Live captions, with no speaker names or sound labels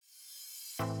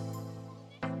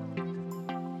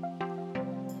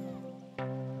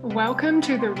Welcome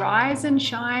to the Rise and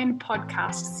Shine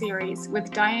podcast series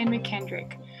with Diane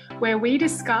McKendrick, where we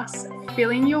discuss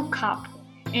filling your cup,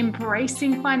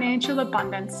 embracing financial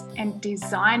abundance, and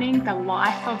designing the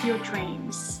life of your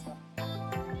dreams.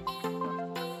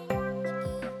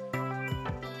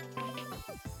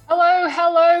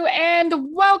 Hello, and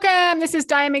welcome. This is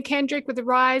Diane McKendrick with the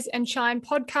Rise and Shine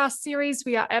podcast series.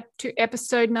 We are up to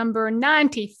episode number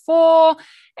 94,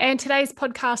 and today's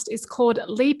podcast is called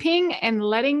Leaping and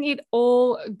Letting It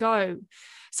All Go.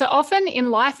 So often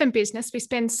in life and business, we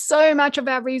spend so much of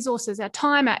our resources, our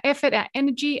time, our effort, our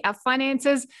energy, our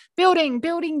finances, building,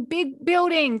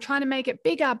 trying to make it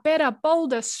bigger, better,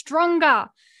 bolder, stronger.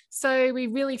 So we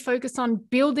really focus on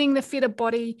building the fitter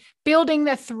body, building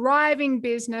the thriving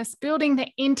business, building the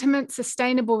intimate,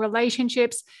 sustainable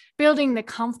relationships, building the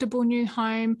comfortable new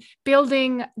home,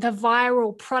 building the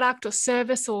viral product or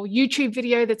service or YouTube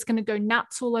video that's going to go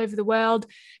nuts all over the world,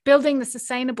 building the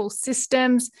sustainable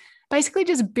systems, basically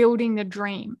just building the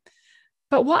dream.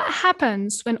 But what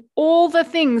happens when all the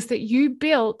things that you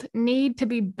built need to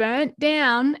be burnt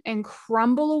down and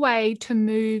crumble away to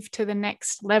move to the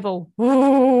next level?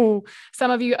 Ooh,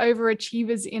 some of you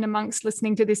overachievers in amongst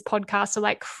listening to this podcast are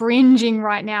like cringing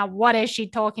right now. What is she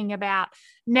talking about?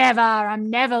 Never, I'm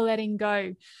never letting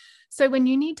go. So when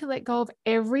you need to let go of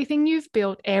everything you've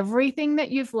built, everything that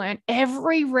you've learned,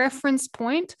 every reference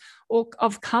point or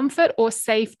of comfort or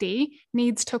safety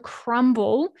needs to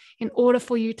crumble in order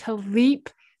for you to leap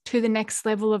to the next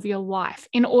level of your life,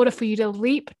 in order for you to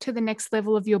leap to the next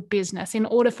level of your business, in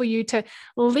order for you to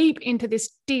leap into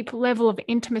this deep level of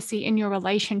intimacy in your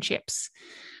relationships.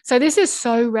 So this is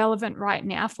so relevant right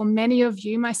now for many of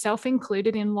you, myself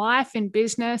included, in life, in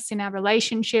business, in our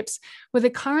relationships, with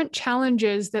the current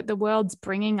challenges that the world's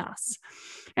bringing us.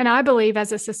 And I believe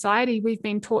as a society, we've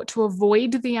been taught to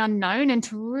avoid the unknown and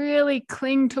to really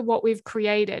cling to what we've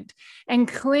created and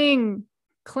cling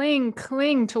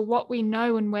to what we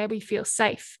know and where we feel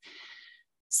safe.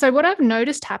 So what I've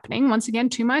noticed happening, once again,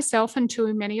 to myself and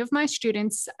to many of my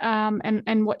students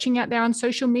and watching out there on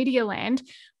social media land,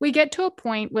 we get to a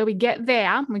point where we get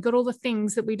there, we got all the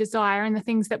things that we desire and the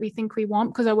things that we think we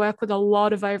want, because I work with a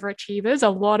lot of overachievers, a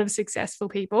lot of successful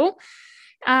people,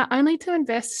 only to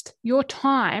invest your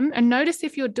time. And notice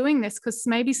if you're doing this, because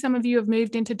maybe some of you have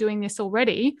moved into doing this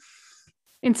already.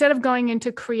 Instead of going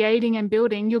into creating and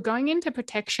building, you're going into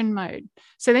protection mode.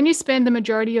 So then you spend the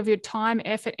majority of your time,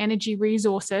 effort, energy,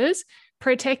 resources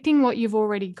protecting what you've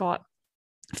already got,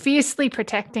 fiercely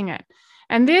protecting it.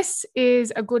 And this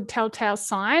is a good telltale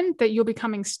sign that you're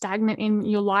becoming stagnant in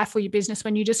your life or your business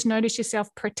when you just notice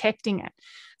yourself protecting it.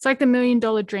 It's like the $1 million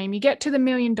dream. You get to the $1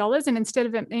 million, and instead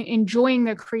of enjoying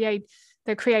the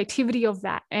creativity of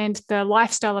that and the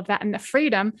lifestyle of that and the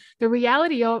freedom, the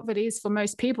reality of it is for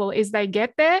most people is they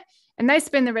get there and they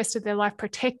spend the rest of their life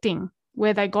protecting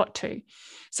where they got to.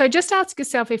 So just ask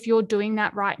yourself if you're doing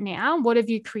that right now. What have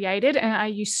you created? And are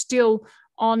you still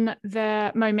on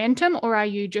the momentum, or are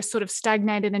you just sort of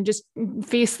stagnated and just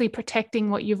fiercely protecting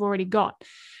what you've already got?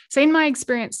 So in my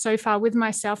experience so far with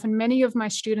myself and many of my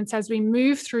students, as we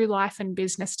move through life and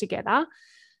business together,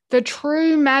 the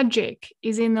true magic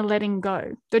is in the letting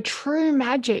go. The true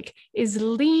magic is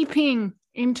leaping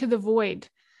into the void.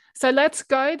 So let's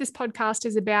go. This podcast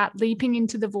is about leaping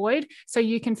into the void so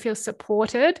you can feel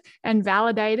supported and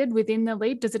validated within the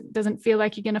leap. Doesn't feel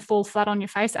like you're going to fall flat on your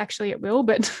face. Actually, it will,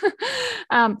 but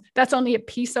that's only a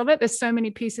piece of it. There's so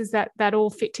many pieces that all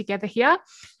fit together here.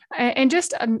 And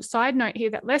just a side note here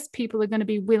that less people are going to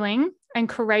be willing and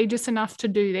courageous enough to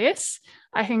do this.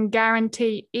 I can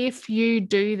guarantee if you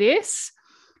do this,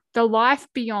 the life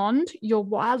beyond your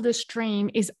wildest dream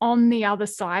is on the other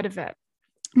side of it.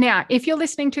 Now, if you're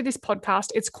listening to this podcast,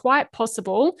 it's quite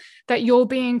possible that you're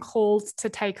being called to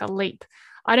take a leap.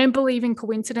 I don't believe in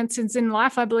coincidences in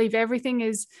life. I believe everything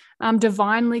is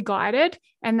divinely guided,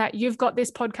 and that you've got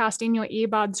this podcast in your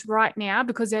earbuds right now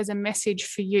because there's a message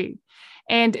for you.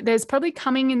 And there's probably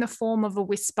coming in the form of a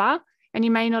whisper, and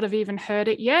you may not have even heard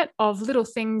it yet, of little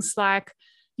things like,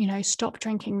 stop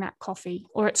drinking that coffee,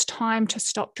 or it's time to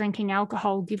stop drinking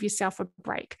alcohol, give yourself a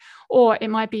break. Or it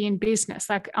might be in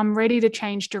business, like I'm ready to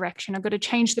change direction. I've got to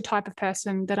change the type of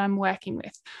person that I'm working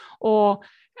with. Or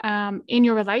in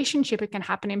your relationship, it can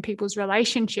happen in people's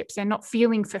relationships. They're not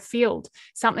feeling fulfilled.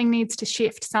 Something needs to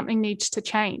shift. Something needs to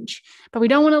change. But we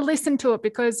don't want to listen to it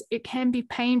because it can be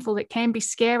painful. It can be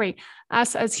scary.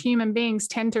 Us as human beings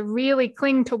tend to really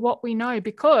cling to what we know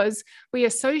because we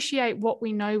associate what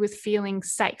we know with feeling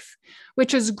safe,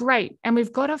 which is great. And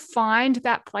we've got to find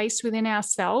that place within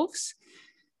ourselves.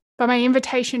 But my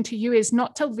invitation to you is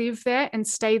not to live there and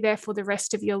stay there for the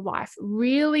rest of your life.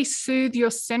 Really soothe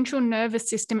your central nervous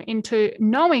system into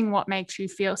knowing what makes you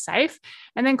feel safe,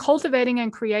 and then cultivating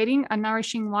and creating a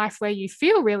nourishing life where you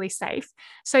feel really safe.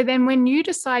 So then when you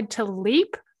decide to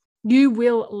leap, you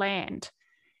will land.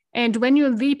 And when you're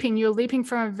leaping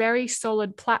from a very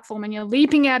solid platform, and you're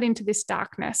leaping out into this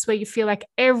darkness where you feel like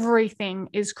everything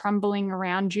is crumbling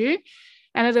around you.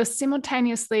 And it is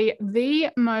simultaneously the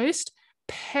most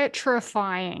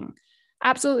petrifying,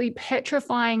 absolutely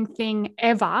petrifying thing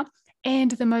ever, and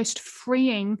the most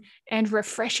freeing and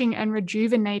refreshing and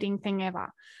rejuvenating thing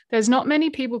ever. There's not many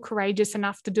people courageous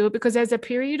enough to do it, because there's a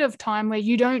period of time where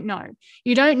you don't know.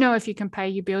 You don't know if you can pay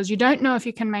your bills. You don't know if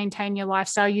you can maintain your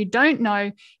lifestyle. You don't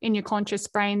know in your conscious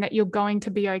brain that you're going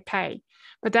to be okay.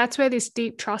 But that's where this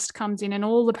deep trust comes in, and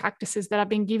all the practices that I've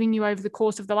been giving you over the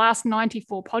course of the last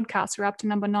 94 podcasts. We're up to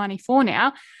number 94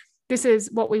 now. This is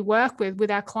what we work with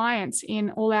our clients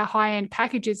in all our high-end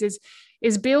packages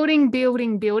is building.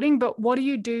 But what do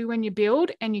you do when you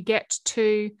build and you get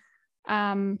to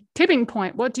tipping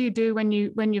point? What do you do when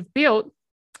you've built,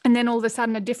 and then all of a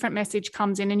sudden a different message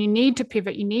comes in and you need to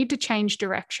pivot, you need to change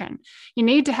direction, you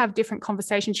need to have different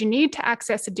conversations, you need to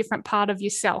access a different part of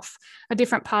yourself, a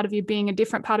different part of your being, a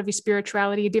different part of your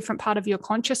spirituality, a different part of your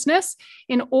consciousness,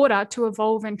 in order to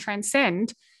evolve and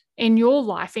transcend in your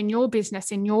life, in your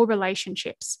business, in your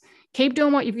relationships. Keep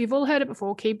doing what you've all heard it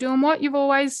before. Keep doing what you've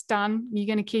always done. You're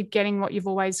going to keep getting what you've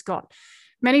always got.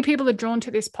 Many people are drawn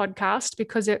to this podcast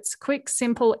because it's quick,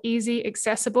 simple, easy,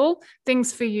 accessible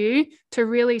things for you to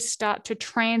really start to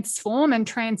transform and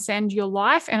transcend your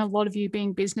life, and a lot of you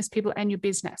being business people and your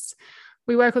business.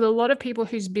 We work with a lot of people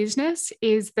whose business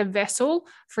is the vessel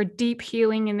for deep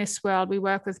healing in this world. We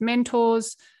work with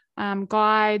mentors,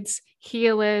 guides,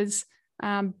 healers,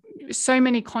 so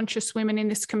many conscious women in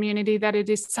this community that it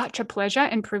is such a pleasure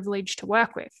and privilege to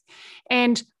work with.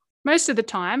 And most of the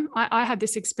time, I had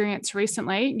this experience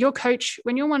recently. Your coach,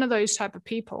 when you're one of those type of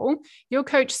people, your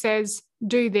coach says,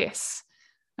 do this.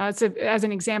 As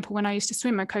an example, when I used to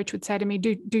swim, my coach would say to me,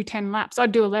 do 10 laps.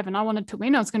 I'd do 11. I wanted to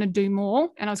win. I was going to do more,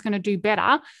 and I was going to do better.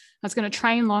 I was going to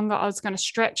train longer. I was going to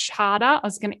stretch harder. I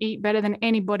was going to eat better than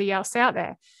anybody else out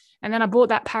there. And then I brought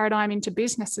that paradigm into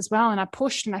business as well. And I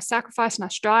pushed and I sacrificed and I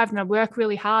strived and I worked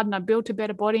really hard, and I built a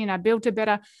better body, and I built a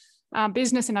better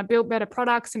business, and I built better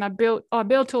products, and I built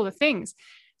all the things.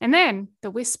 And then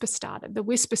the whisper started. The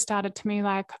whisper started to me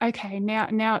like, okay,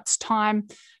 now it's time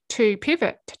to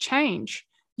pivot, to change.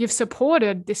 You've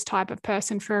supported this type of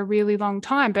person for a really long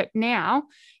time, but now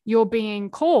you're being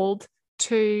called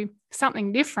to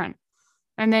something different.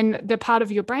 And then the part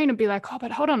of your brain would be like, oh,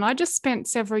 but hold on, I just spent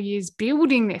several years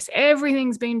building this.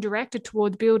 Everything's been directed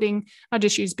towards building. I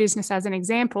just use business as an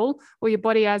example, or your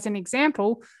body as an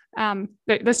example.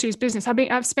 Let's use business.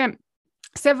 I've spent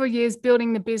several years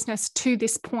building the business to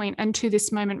this point and to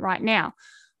this moment right now.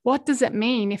 What does it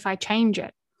mean if I change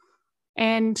it?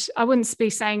 And I wouldn't be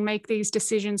saying make these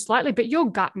decisions lightly, but your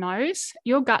gut knows.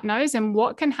 And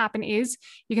what can happen is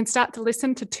you can start to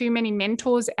listen to too many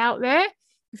mentors out there.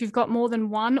 If you've got more than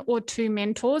one or two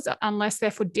mentors, unless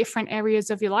they're for different areas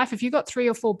of your life, if you've got 3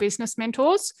 or 4 business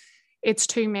mentors, it's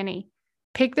too many.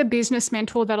 Pick the business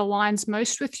mentor that aligns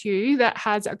most with you, that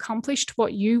has accomplished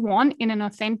what you want in an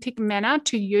authentic manner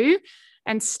to you,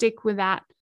 and stick with that.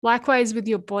 Likewise with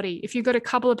your body. If you've got a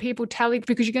couple of people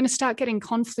because you're going to start getting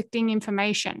conflicting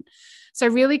information. So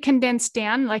really condense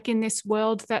down, like in this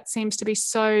world that seems to be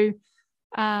so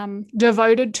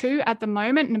devoted to at the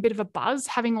moment, and a bit of a buzz,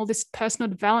 having all this personal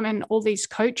development and all these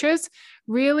coaches,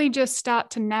 really just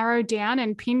start to narrow down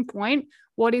and pinpoint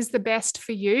what is the best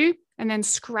for you, and then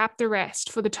scrap the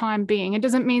rest for the time being. It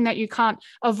doesn't mean that you can't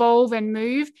evolve and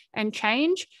move and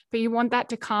change, but you want that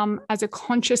to come as a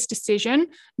conscious decision,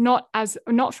 not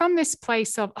from this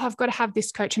place of, oh, I've got to have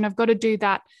this coach and I've got to do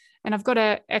that and I've got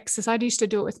to exercise. I used to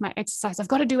do it with my exercise. I've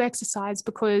got to do exercise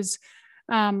because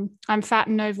I'm fat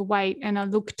and overweight and I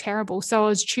look terrible. So I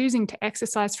was choosing to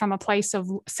exercise from a place of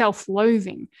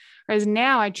self-loathing, whereas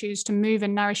now I choose to move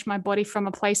and nourish my body from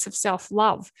a place of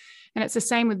self-love. And it's the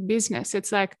same with business.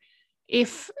 It's like,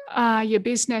 if your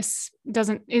business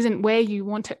isn't where you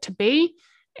want it to be,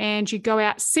 and you go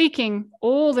out seeking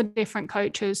all the different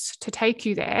coaches to take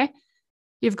you there,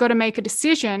 you've got to make a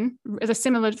decision,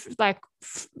 similar like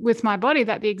with my body,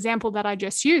 that the example that I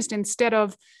just used, instead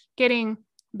of getting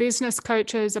business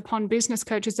coaches upon business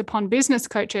coaches upon business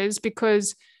coaches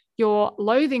because you're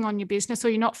loathing on your business, or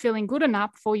you're not feeling good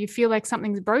enough, or you feel like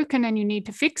something's broken and you need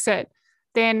to fix it,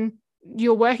 then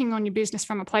you're working on your business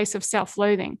from a place of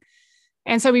self-loathing.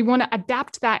 And so we want to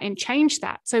adapt that and change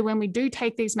that. So when we do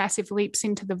take these massive leaps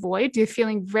into the void, you're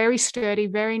feeling very sturdy,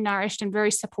 very nourished, and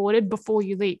very supported before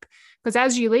you leap. Because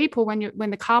as you leap, or when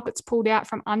the carpet's pulled out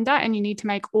from under and you need to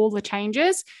make all the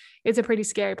changes, it's a pretty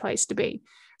scary place to be.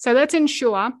 So let's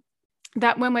ensure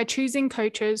that when we're choosing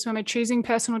coaches, when we're choosing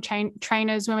personal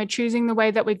trainers, when we're choosing the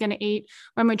way that we're going to eat,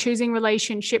 when we're choosing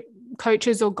relationship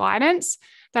coaches or guidance,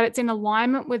 that it's in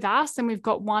alignment with us, and we've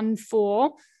got one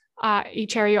for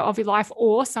each area of your life.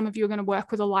 Or some of you are going to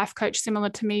work with a life coach similar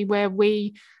to me, where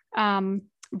we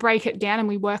break it down and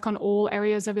we work on all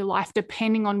areas of your life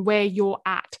depending on where you're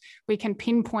at. We can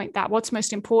pinpoint that. What's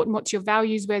most important? What's your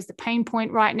values? Where's the pain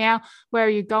point right now? Where are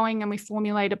you going? And we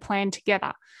formulate a plan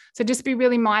together. So just be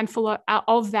really mindful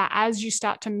of that as you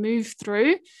start to move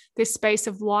through this space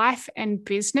of life and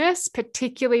business,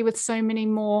 particularly with so many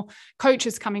more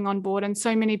coaches coming on board and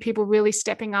so many people really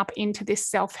stepping up into this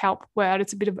self-help world.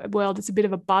 It's a bit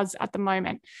of a buzz at the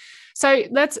moment. So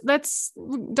let's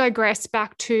digress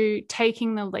back to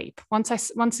taking the leap. Once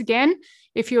again,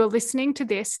 if you are listening to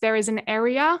this, there is an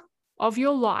area of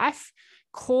your life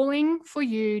calling for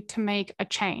you to make a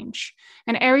change,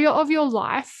 an area of your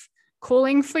life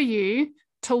calling for you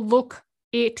to look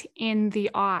it in the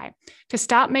eye, to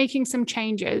start making some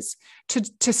changes,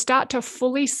 to start to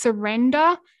fully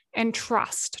surrender and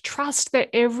trust that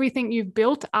everything you've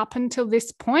built up until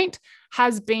this point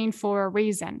has been for a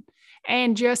reason.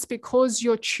 And just because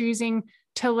you're choosing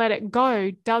to let it go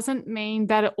doesn't mean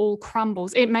that it all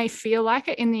crumbles. It may feel like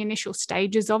it in the initial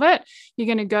stages of it. You're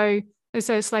going to go,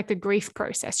 so it's like the grief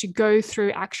process. You go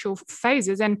through actual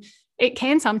phases, and it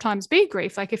can sometimes be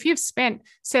grief. Like if you've spent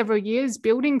several years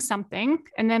building something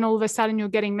and then all of a sudden you're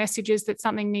getting messages that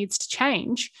something needs to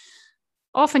change,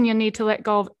 often you need to let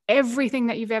go of everything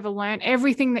that you've ever learned,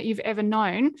 everything that you've ever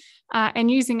known. And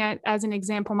using it as an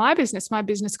example, my business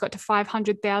got to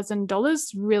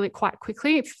 $500,000 really quite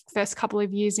quickly, first couple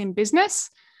of years in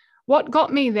business. What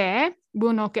got me there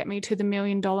will not get me to the $1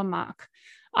 million mark.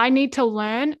 I need to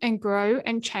learn and grow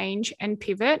and change and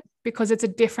pivot because it's a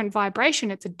different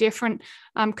vibration. It's a different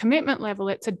commitment level.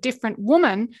 It's a different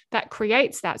woman that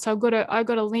creates that. So I've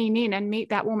got to lean in and meet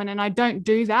that woman. And I don't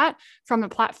do that from a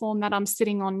platform that I'm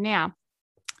sitting on now.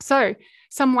 So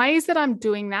some ways that I'm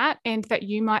doing that and that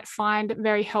you might find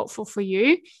very helpful for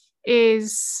you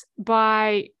is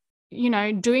by,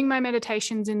 doing my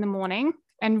meditations in the morning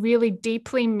and really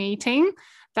deeply meeting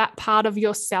that part of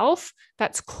yourself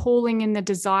that's calling in the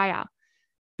desire.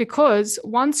 Because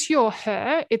once you're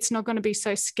her, it's not going to be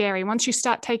so scary. Once you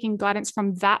start taking guidance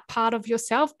from that part of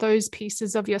yourself, those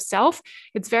pieces of yourself,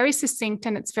 it's very succinct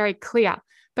and it's very clear.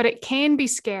 But it can be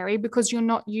scary because you're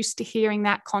not used to hearing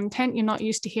that content. You're not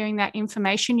used to hearing that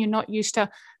information. You're not used to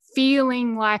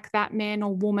feeling like that man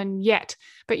or woman yet.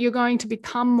 But you're going to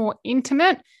become more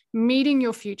intimate, meeting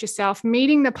your future self,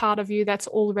 meeting the part of you that's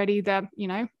already the,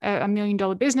 a $1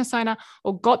 million business owner,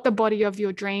 or got the body of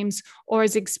your dreams, or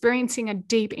is experiencing a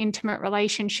deep, intimate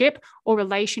relationship or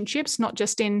relationships, not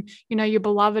just in, your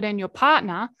beloved and your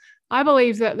partner. I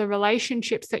believe that the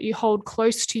relationships that you hold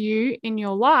close to you in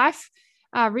your life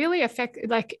really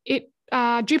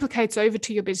duplicates over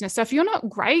to your business. So if you're not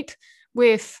great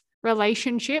with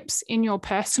relationships in your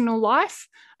personal life,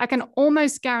 I can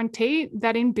almost guarantee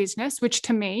that in business, which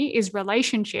to me is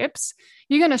relationships,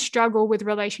 you're going to struggle with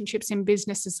relationships in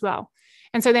business as well.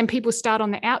 And so then people start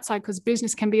on the outside because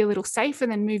business can be a little safer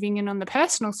than moving in on the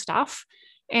personal stuff.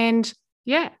 And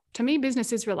yeah, to me,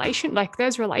 business is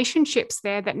there's relationships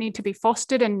there that need to be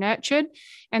fostered and nurtured.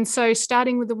 And so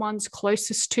starting with the ones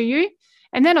closest to you.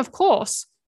 And then, of course,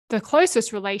 the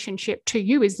closest relationship to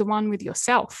you is the one with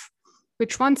yourself,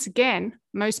 which once again,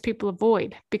 most people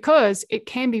avoid because it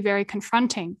can be very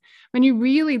confronting. When you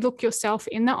really look yourself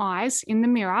in the eyes, in the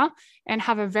mirror, and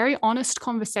have a very honest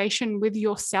conversation with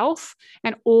yourself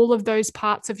and all of those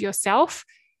parts of yourself,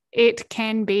 it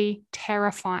can be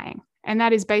terrifying. And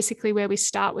that is basically where we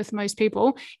start with most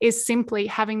people, is simply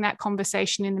having that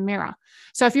conversation in the mirror.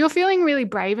 So if you're feeling really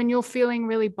brave and you're feeling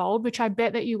really bold, which I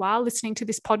bet that you are, listening to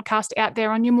this podcast out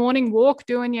there on your morning walk,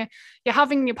 doing your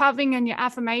huffing, your puffing and your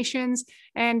affirmations,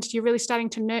 and you're really starting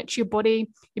to nurture your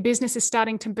body, your business is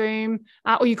starting to boom,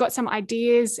 or you've got some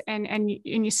ideas and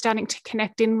you're starting to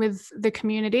connect in with the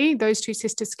community, those two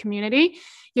sisters community,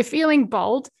 you're feeling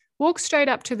bold, walk straight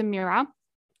up to the mirror.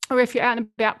 Or if you're out and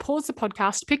about, pause the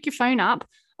podcast, pick your phone up,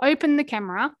 open the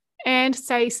camera and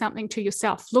say something to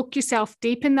yourself. Look yourself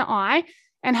deep in the eye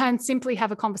and simply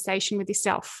have a conversation with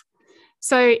yourself.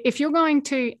 So if you're going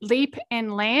to leap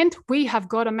and land, we have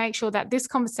got to make sure that this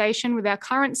conversation with our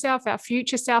current self, our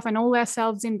future self, and all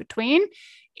ourselves in between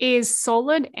is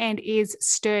solid and is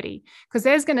sturdy, because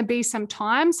there's going to be some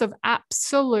times of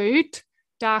absolute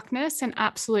darkness and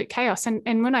absolute chaos. And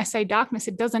when I say darkness,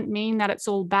 it doesn't mean that it's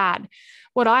all bad.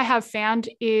 What I have found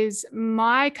is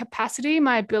my capacity,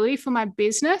 my ability for my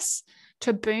business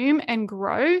to boom and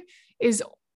grow is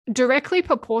directly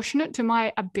proportionate to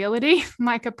my ability,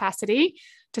 my capacity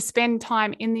to spend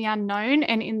time in the unknown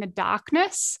and in the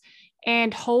darkness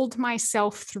and hold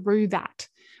myself through that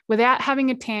without having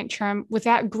a tantrum,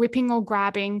 without gripping or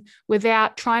grabbing,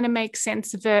 without trying to make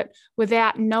sense of it,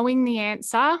 without knowing the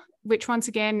answer, which once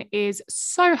again is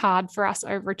so hard for us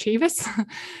overachievers,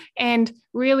 and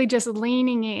really just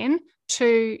leaning in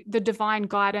to the divine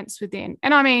guidance within.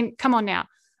 And I mean, come on now,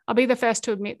 I'll be the first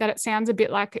to admit that it sounds a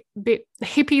bit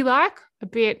hippie-like, a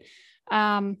bit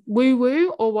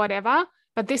woo-woo or whatever,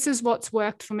 but this is what's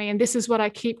worked for me. And this is what I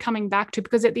keep coming back to,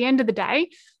 because at the end of the day,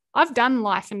 I've done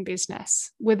life and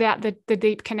business without the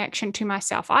deep connection to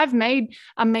myself. I've made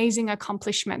amazing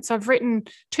accomplishments. I've written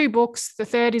 2 books. The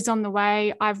 3rd is on the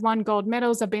way. I've won gold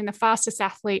medals. I've been the fastest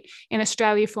athlete in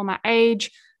Australia for my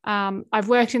age. I've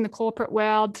worked in the corporate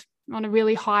world on a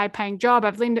really high paying job.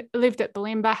 I've lived at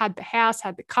Bulimba, had the house,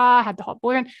 had the car, had the hot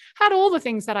boyfriend, had all the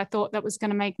things that I thought that was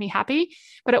going to make me happy.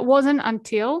 But it wasn't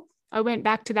until I went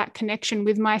back to that connection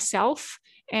with myself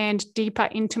and deeper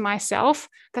into myself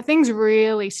that things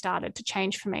really started to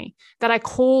change for me, that I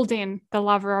called in the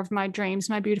lover of my dreams,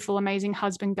 my beautiful, amazing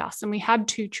husband, Gus, and we had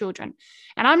 2 children.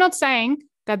 And I'm not saying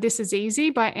that this is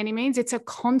easy by any means. It's a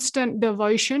constant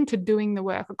devotion to doing the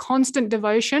work, a constant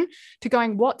devotion to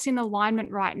going, what's in alignment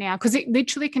right now? Because it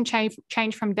literally can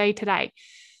change from day to day.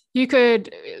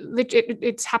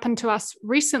 It's happened to us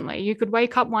recently. You could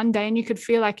wake up one day and you could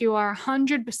feel like you are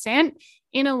 100%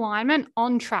 in alignment,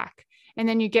 on track. And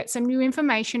then you get some new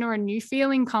information or a new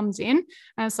feeling comes in,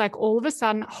 and it's like all of a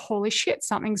sudden, holy shit,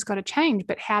 something's got to change.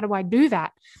 But how do I do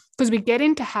that? Because we get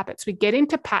into habits, we get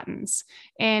into patterns,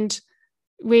 and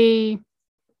we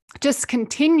just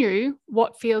continue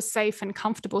what feels safe and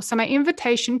comfortable. So my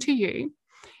invitation to you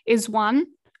is, 1,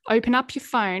 open up your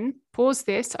phone, pause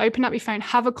this, open up your phone,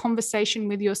 have a conversation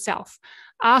with yourself.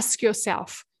 Ask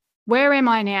yourself, where am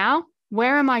I now?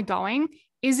 Where am I going?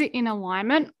 Is it in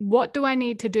alignment? What do I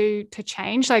need to do to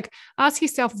change? Like, ask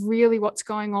yourself really what's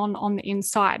going on the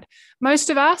inside. Most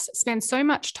of us spend so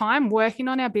much time working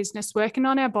on our business, working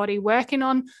on our body, working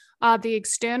on the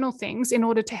external things in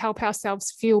order to help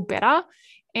ourselves feel better.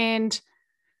 And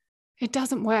it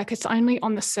doesn't work. It's only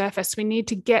on the surface. We need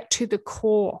to get to the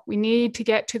core. We need to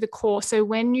get to the core. So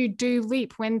when you do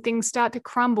leap, when things start to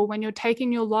crumble, when you're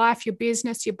taking your life, your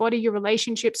business, your body, your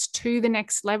relationships to the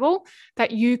next level,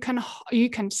 that you can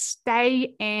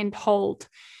stay and hold.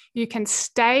 You can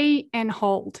stay and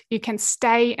hold. You can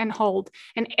stay and hold.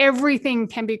 And everything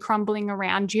can be crumbling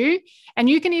around you. And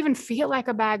you can even feel like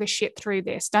a bag of shit through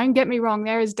this. Don't get me wrong.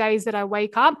 There is days that I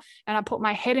wake up and I put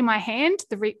my head in my hand,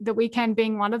 the weekend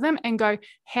being one of them, and go,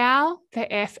 how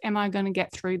the F am I going to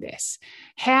get through this?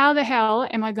 How the hell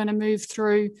am I going to move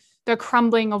through the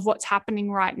crumbling of what's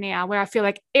happening right now, where I feel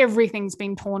like everything's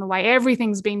been torn away,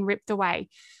 everything's been ripped away?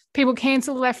 People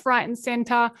cancel left, right, and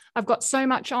center. I've got so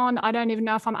much on. I don't even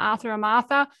know if I'm Arthur or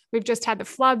Martha. We've just had the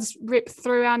floods rip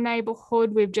through our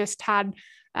neighborhood. We've just had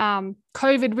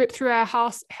COVID rip through our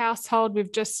household.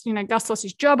 We've just, Gus lost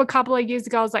his job a couple of years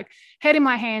ago. I was like, head in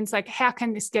my hands, like, how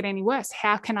can this get any worse?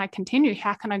 How can I continue?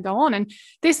 How can I go on? And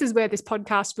this is where this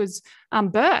podcast was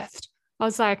birthed. I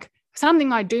was like,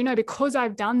 something I do know, because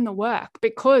I've done the work,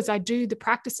 because I do the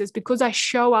practices, because I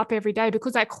show up every day,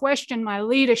 because I question my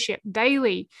leadership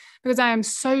daily, because I am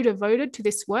so devoted to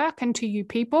this work and to you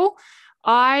people,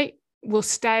 I will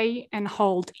stay and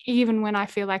hold, even when I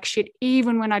feel like shit,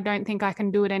 even when I don't think I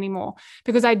can do it anymore,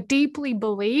 because I deeply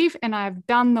believe, and I've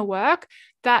done the work,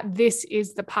 that this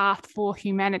is the path for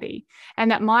humanity, and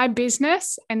that my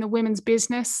business and the women's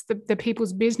business, the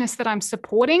people's business that I'm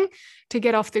supporting to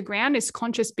get off the ground as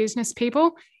conscious business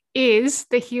people, is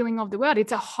the healing of the world.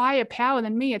 It's a higher power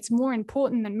than me. It's more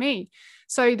important than me.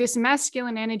 So this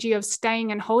masculine energy of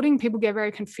staying and holding, people get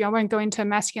very confused. I won't go into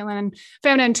masculine and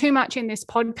feminine too much in this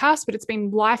podcast, but it's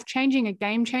been life-changing, a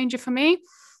game changer for me.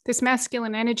 This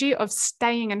masculine energy of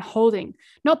staying and holding,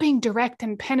 not being direct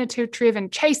and penetrative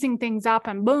and chasing things up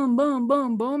and boom, boom,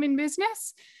 boom, boom in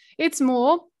business. It's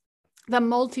more the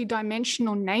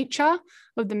multidimensional nature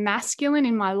of the masculine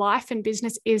in my life and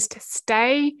business is to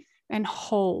stay and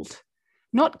hold,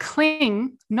 not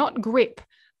cling, not grip,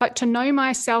 but to know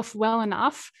myself well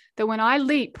enough that when I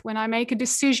leap, when I make a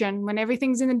decision, when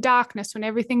everything's in the darkness, when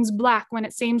everything's black, when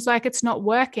it seems like it's not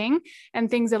working and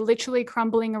things are literally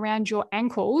crumbling around your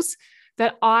ankles,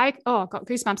 that got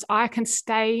goosebumps, I can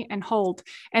stay and hold.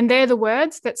 And they're the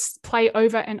words that play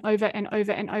over and over and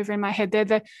over and over in my head. They're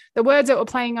the words that were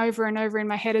playing over and over in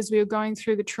my head as we were going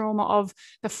through the trauma of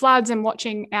the floods and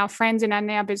watching our friends in our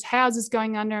neighbors' houses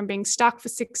going under and being stuck for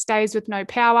 6 days with no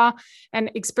power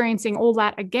and experiencing all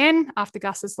that again after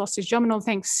Gus has lost his job and all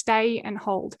things. Stay and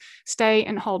hold,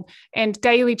 and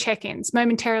daily check-ins,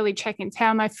 momentarily check-ins.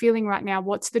 How am I feeling right now?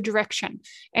 What's the direction?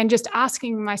 And just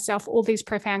asking myself all these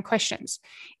profound questions.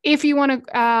 If you want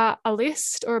a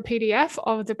list or a PDF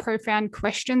of the profound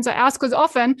questions I ask, because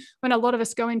often when a lot of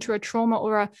us go into a trauma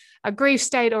or a grief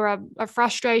state or a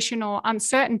frustration or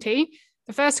uncertainty,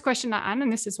 the first question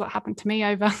and this is what happened to me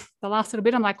over the last little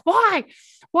bit, I'm like, why?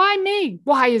 Why me?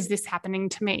 Why is this happening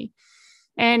to me?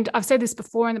 And I've said this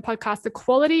before in the podcast, the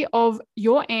quality of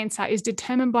your answer is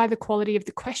determined by the quality of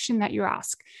the question that you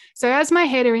ask. So as my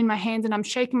head are in my hands and I'm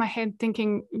shaking my head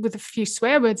thinking with a few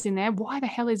swear words in there, why the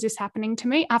hell is this happening to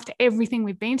me? After everything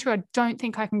we've been through, I don't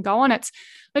think I can go on. It's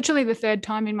literally the third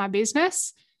time in my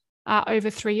business over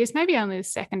 3 years, maybe only the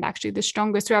second, actually, the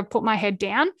strongest, where I've put my head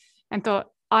down and thought,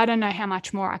 I don't know how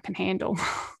much more I can handle.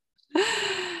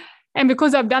 And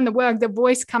because I've done the work, the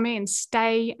voice come in,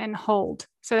 stay and hold.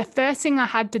 So the first thing I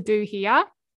had to do here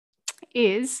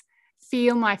is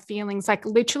feel my feelings, like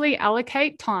literally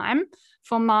allocate time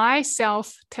for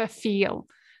myself to feel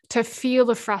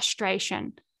the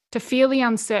frustration, to feel the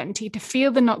uncertainty, to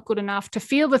feel the not good enough, to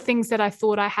feel the things that I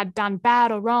thought I had done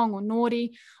bad or wrong or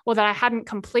naughty or that I hadn't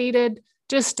completed,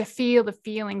 just to feel the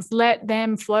feelings. Let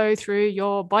them flow through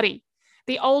your body.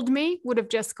 The old me would have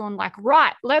just gone like,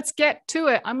 right, let's get to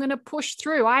it. I'm going to push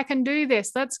through. I can do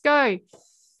this. Let's go.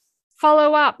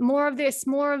 Follow up, more of this,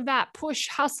 more of that, push,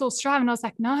 hustle, strive. And I was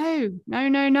like, no.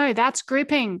 That's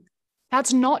gripping.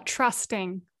 That's not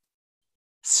trusting.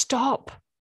 Stop.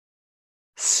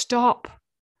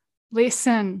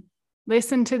 Listen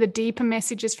to the deeper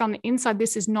messages from the inside.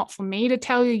 This is not for me to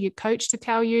tell you, your coach to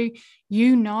tell you.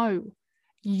 You know.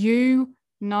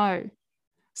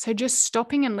 So just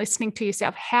stopping and listening to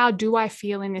yourself. How do I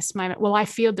feel in this moment? Well, I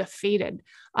feel defeated.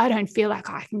 I don't feel like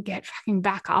I can get fucking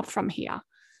back up from here.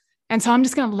 And so I'm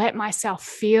just going to let myself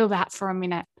feel that for a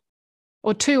minute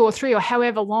or 2 or 3 or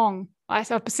however long. I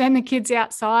send the kids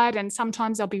outside and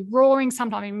sometimes I'll be roaring,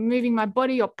 sometimes I'm moving my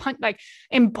body or like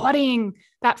embodying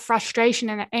that frustration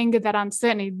and that anger, that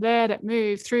uncertainty. Let it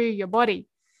move through your body.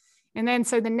 And then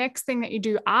so the next thing that you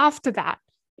do after that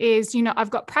is,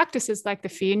 I've got practices like the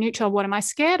fear neutral. What am I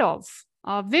scared of?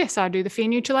 Of this. I do the fear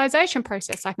neutralization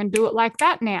process. I can do it like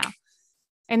that now.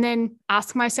 And then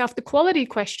ask myself the quality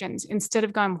questions instead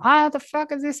of going, why the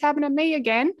fuck is this happening to me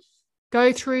again?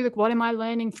 Go through what am I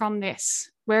learning from this?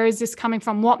 Where is this coming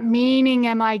from? What meaning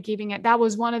am I giving it? That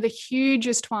was one of the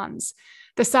hugest ones.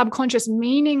 The subconscious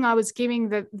meaning I was giving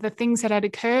the things that had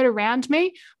occurred around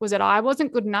me was that I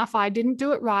wasn't good enough. I didn't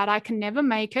do it right. I can never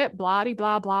make it, blah,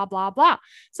 blah, blah, blah, blah.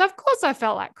 So of course I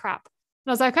felt like crap.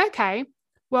 And I was like, okay,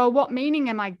 well, what meaning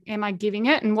am I giving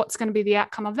it? And what's going to be the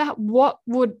outcome of that? What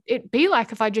would it be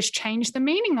like if I just changed the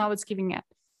meaning I was giving it?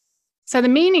 So the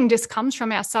meaning just comes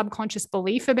from our subconscious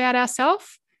belief about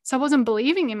ourselves. So I wasn't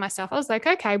believing in myself. I was like,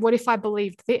 okay, what if I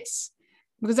believed this?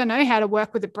 Because I know how to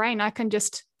work with the brain. I can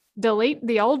just delete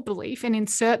the old belief and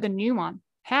insert the new one.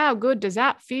 How good does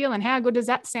that feel? And how good does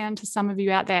that sound to some of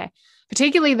you out there,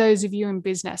 particularly those of you in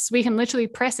business? We can literally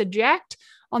press eject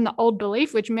on the old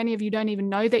belief, which many of you don't even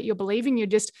know that you're believing. You're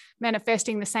just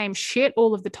manifesting the same shit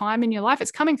all of the time in your life.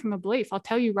 It's coming from a belief. I'll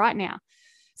tell you right now.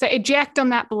 So eject on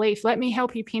that belief. Let me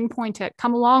help you pinpoint it.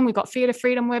 Come along. We've got Fear to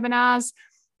Freedom webinars.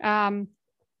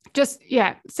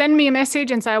 Send me a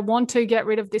message and say, I want to get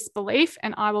rid of this belief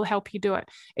and I will help you do it.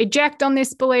 Eject on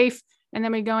this belief. And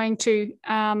then we're going to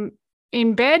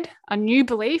embed a new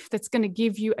belief that's going to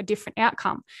give you a different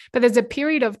outcome. But there's a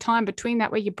period of time between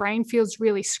that where your brain feels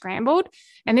really scrambled.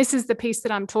 And this is the piece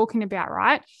that I'm talking about,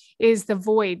 right? Is the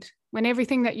void, when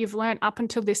everything that you've learned up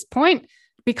until this point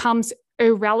becomes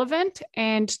irrelevant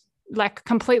and like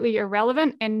completely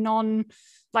irrelevant and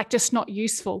just not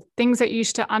useful. Things that you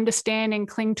used to understand and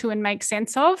cling to and make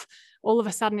sense of, all of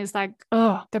a sudden is like,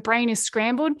 oh, the brain is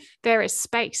scrambled. There is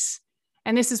space.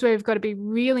 And this is where we've got to be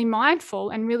really mindful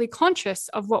and really conscious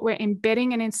of what we're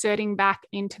embedding and inserting back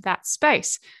into that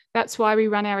space. That's why we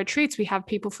run our retreats. We have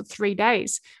people for 3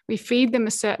 days. We feed them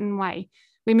a certain way.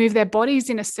 We move their bodies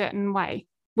in a certain way.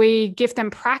 We give them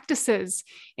practices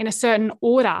in a certain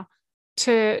order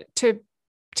to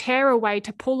tear away,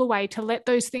 to pull away, to let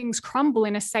those things crumble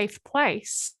in a safe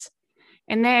place.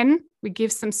 And then we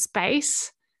give some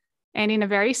space, and in a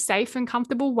very safe and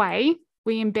comfortable way,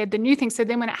 we embed the new thing. So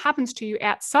then when it happens to you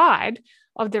outside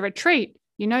of the retreat,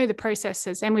 You know the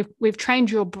processes, and we've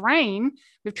trained your brain,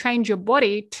 we've trained your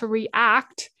body to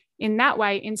react in that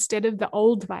way instead of the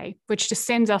old way, which just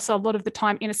sends us a lot of the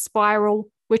time in a spiral.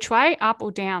 Which way? Up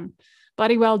or down?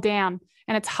 Bloody well down.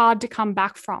 And it's hard to come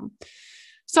back from.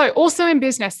 So also in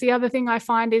business, the other thing I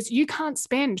find is you can't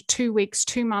spend 2 weeks,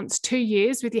 2 months, 2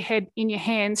 years with your head in your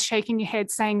hands, shaking your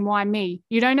head saying, why me?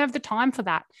 You don't have the time for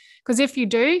that. Because if you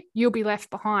do, you'll be left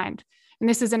behind. And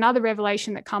this is another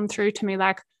revelation that come through to me.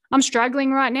 Like, I'm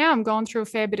struggling right now. I'm going through a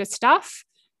fair bit of stuff.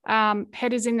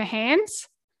 Head is in the hands.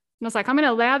 And I was like, I'm going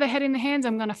to allow the head in the hands.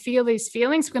 I'm going to feel these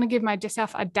feelings. I'm going to give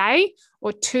myself a day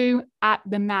or two at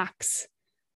the max.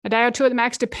 A day or two at the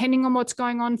max, depending on what's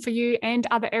going on for you and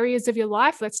other areas of your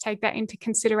life. Let's take that into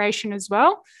consideration as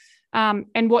well.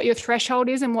 And what your threshold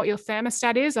is and what your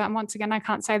thermostat is. Once again, I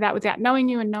can't say that without knowing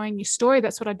you and knowing your story.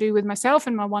 That's what I do with myself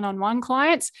and my one-on-one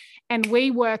clients. And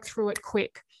we work through it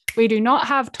quick. We do not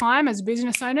have time as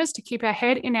business owners to keep our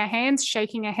head in our hands,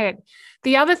 shaking our head.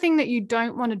 The other thing that you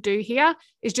don't want to do here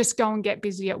is just go and get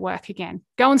busy at work again.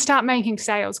 Go and start making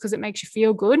sales because it makes you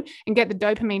feel good and get the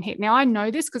dopamine hit. Now, I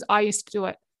know this because I used to do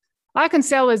it. I can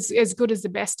sell as good as the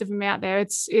best of them out there.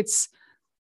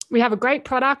 We have a great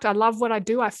product. I love what I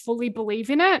do. I fully believe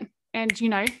in it. And,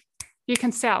 you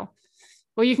can sell.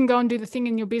 Or you can go and do the thing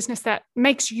in your business that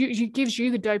makes gives you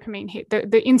the dopamine hit,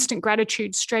 the instant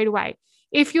gratitude straight away.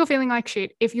 If you're feeling like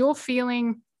shit, if you're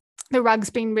feeling the rug's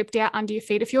been ripped out under your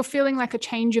feet, if you're feeling like a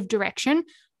change of direction,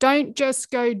 don't just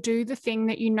go do the thing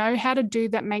that you know how to do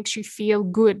that makes you feel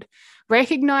good.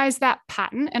 Recognize that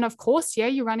pattern. And of course, yeah,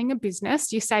 you're running a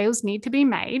business. Your sales need to be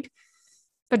made.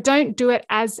 But don't do it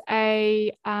as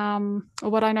what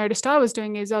I noticed I was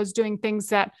doing is I was doing things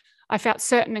that I felt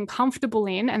certain and comfortable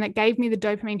in, and that gave me the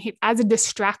dopamine hit as a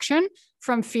distraction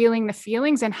from feeling the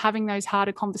feelings and having those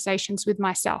harder conversations with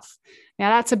myself. Now,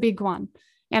 that's a big one.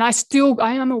 And I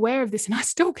am aware of this, and I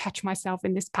still catch myself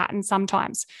in this pattern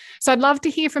sometimes. So I'd love to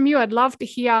hear from you. I'd love to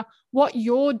hear what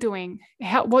you're doing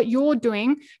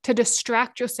to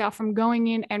distract yourself from going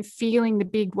in and feeling the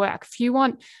big work. If you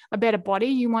want a better body,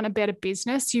 you want a better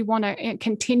business, you want to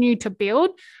continue to build,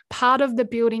 part of the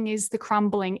building is the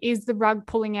crumbling, is the rug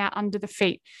pulling out under the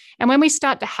feet. And when we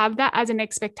start to have that as an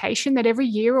expectation that every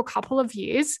year or couple of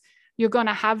years, you're going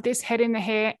to have this head in the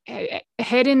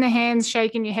hands,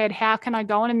 shaking your head. How can I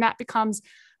go on? And that becomes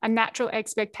a natural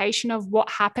expectation of what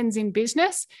happens in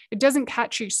business. It doesn't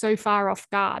catch you so far off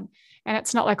guard. And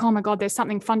it's not like, oh my God, there's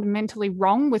something fundamentally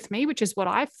wrong with me, which is what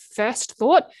I first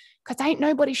thought, because ain't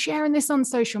nobody sharing this on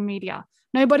social media.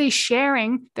 Nobody's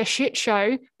sharing the shit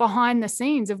show behind the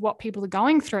scenes of what people are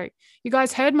going through. You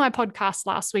guys heard my podcast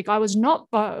last week. I was not,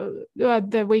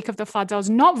 the week of the floods, I was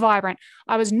not vibrant.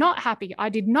 I was not happy. I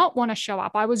did not want to show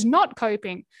up. I was not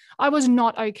coping. I was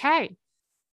not okay.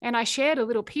 And I shared a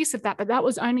little piece of that, but that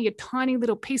was only a tiny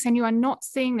little piece. And you are not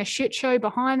seeing the shit show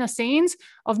behind the scenes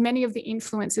of many of the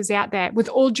influencers out there. With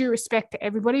all due respect to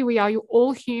everybody, we are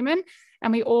all human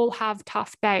and we all have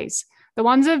tough days. The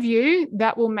ones of you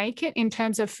that will make it in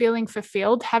terms of feeling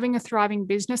fulfilled, having a thriving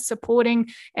business, supporting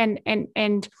and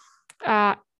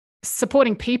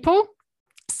supporting people,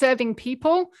 serving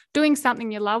people, doing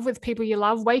something you love with people you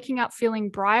love, waking up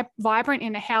feeling vibrant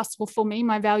in a house. Well, for me,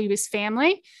 my value is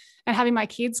family, and having my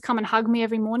kids come and hug me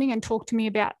every morning and talk to me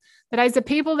about the days. The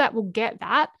people that will get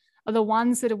that are the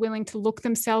ones that are willing to look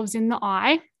themselves in the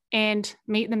eye and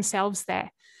meet themselves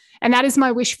there. And that is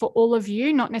my wish for all of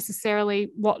you, not necessarily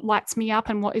what lights me up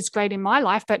and what is great in my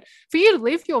life, but for you to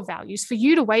live your values, for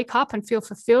you to wake up and feel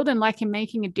fulfilled and like you're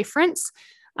making a difference,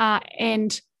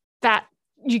 and that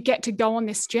you get to go on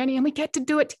this journey and we get to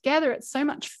do it together. It's so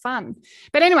much fun.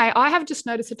 But anyway, I have just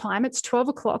noticed the time. It's 12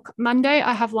 o'clock. Monday,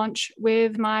 I have lunch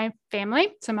with my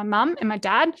family. So my mum and my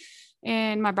dad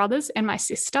and my brothers and my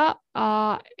sister.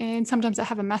 And sometimes I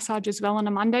have a massage as well on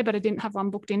a Monday, but I didn't have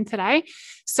one booked in today.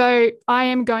 So I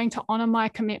am going to honor my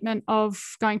commitment of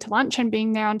going to lunch and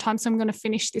being there on time. So I'm going to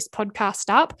finish this podcast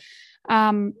up.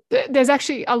 There's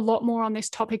actually a lot more on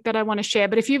this topic that I want to share,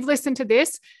 but if you've listened to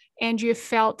this and you've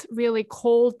felt really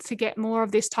called to get more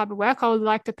of this type of work, I would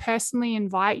like to personally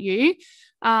invite you.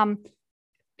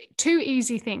 Two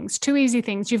easy things.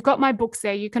 You've got my books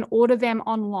there. You can order them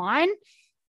online.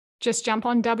 Just jump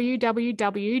on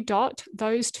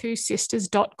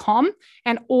www.thosetwosisters.com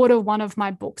and order one of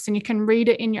my books, and you can read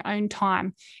it in your own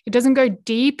time. It doesn't go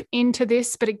deep into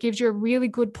this, but it gives you a really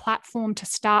good platform to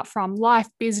start from: life,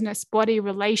 business, body,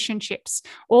 relationships,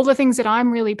 all the things that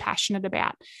I'm really passionate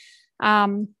about.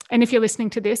 And if you're listening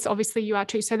to this, obviously you are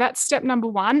too. So that's step number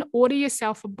one: order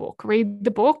yourself a book, read the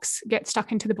books, get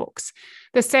stuck into the books.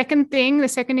 The second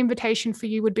invitation for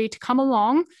you would be to come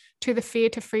along to the Fear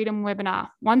to Freedom webinar.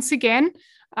 Once again,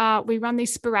 we run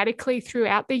these sporadically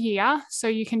throughout the year. So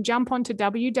you can jump onto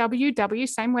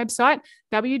same website,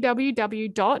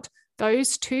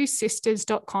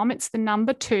 www.those2sisters.com. It's the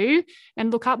number 2,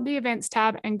 and look up the events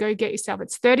tab and go get yourself.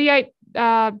 It's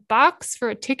 $38 for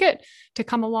a ticket to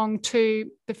come along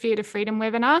to the Fear to Freedom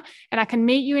webinar. And I can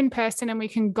meet you in person and we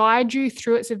can guide you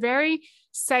through. It's a very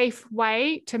safe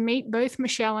way to meet both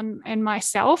Michelle and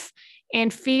myself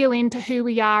and feel into who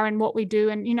we are and what we do.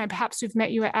 And, perhaps we've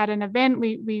met you at an event.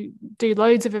 We do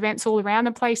loads of events all around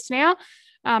the place now,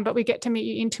 but we get to meet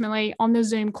you intimately on the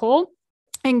Zoom call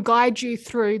and guide you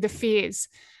through the fears.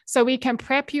 So we can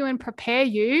prep you and prepare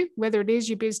you, whether it is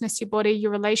your business, your body,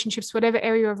 your relationships, whatever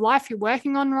area of life you're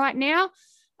working on right now,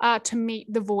 to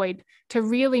meet the void, to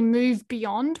really move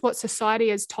beyond what society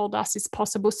has told us is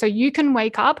possible. So you can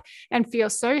wake up and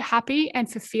feel so happy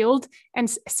and fulfilled and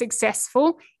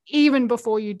successful even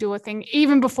before you do a thing,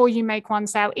 even before you make one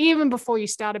sale, even before you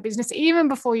start a business, even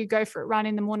before you go for a run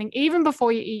in the morning, even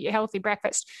before you eat your healthy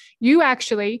breakfast. You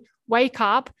actually wake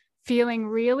up feeling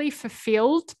really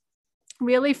fulfilled,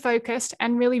 really focused,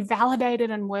 and really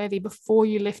validated and worthy before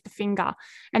you lift a finger.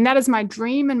 And that is my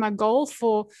dream and my goal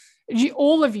for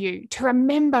all of you, to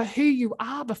remember who you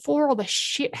are before all the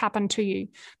shit happened to you,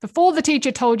 before the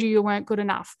teacher told you you weren't good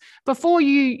enough, before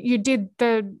you did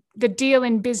the deal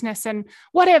in business and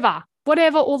whatever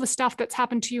all the stuff that's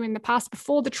happened to you in the past,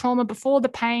 before the trauma, before the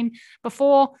pain,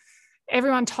 before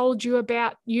everyone told you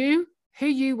about you, who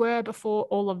you were before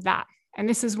all of that. And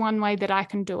this is one way that I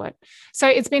can do it. So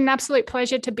it's been an absolute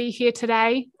pleasure to be here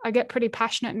today. I get pretty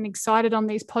passionate and excited on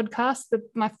these podcasts.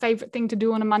 My favorite thing to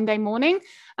do on a Monday morning.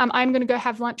 I'm going to go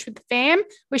have lunch with the fam.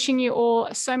 Wishing you all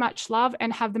so much love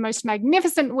and have the most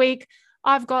magnificent week.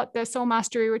 I've got the Soul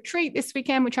Mastery Retreat this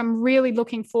weekend, which I'm really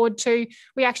looking forward to.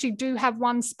 We actually do have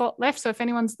one spot left. So if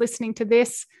anyone's listening to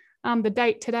this, the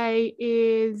date today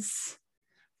is,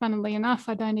 funnily enough,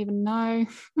 I don't even know.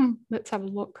 Let's have a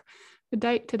look. The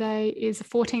date today is the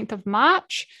 14th of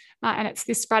March, and it's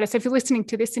this Friday. So if you're listening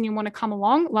to this and you want to come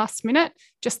along last minute,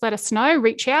 just let us know,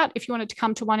 reach out. If you wanted to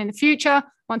come to one in the future,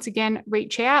 once again,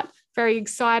 reach out. Very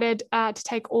excited to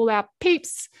take all our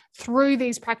peeps through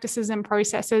these practices and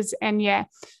processes. And yeah,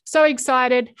 so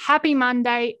excited. Happy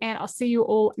Monday, and I'll see you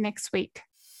all next week.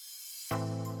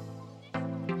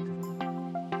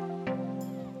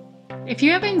 If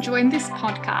you have enjoyed this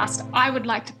podcast, I would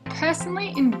like to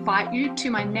personally invite you to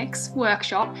my next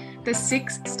workshop, The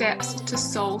 6 Steps to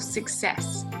Soul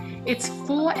Success. It's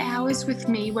 4 hours with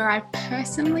me where I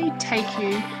personally take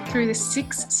you through the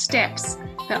 6 steps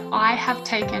that I have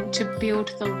taken to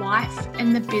build the life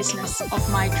and the business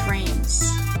of my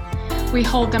dreams. We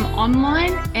hold them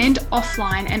online and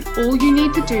offline, and all you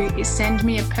need to do is send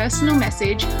me a personal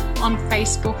message on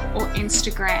Facebook or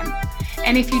Instagram.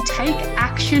 And if you take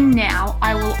action now,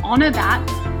 I will honor that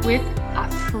with a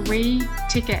free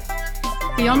ticket.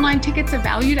 The online tickets are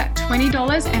valued at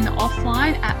 $20 and the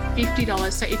offline at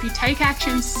 $50. So if you take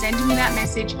action, send me that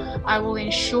message. I will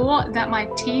ensure that my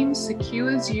team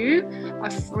secures you a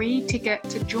free ticket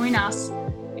to join us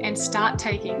and start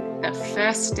taking the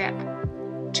first step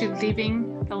to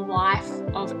living the life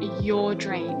of your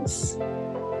dreams.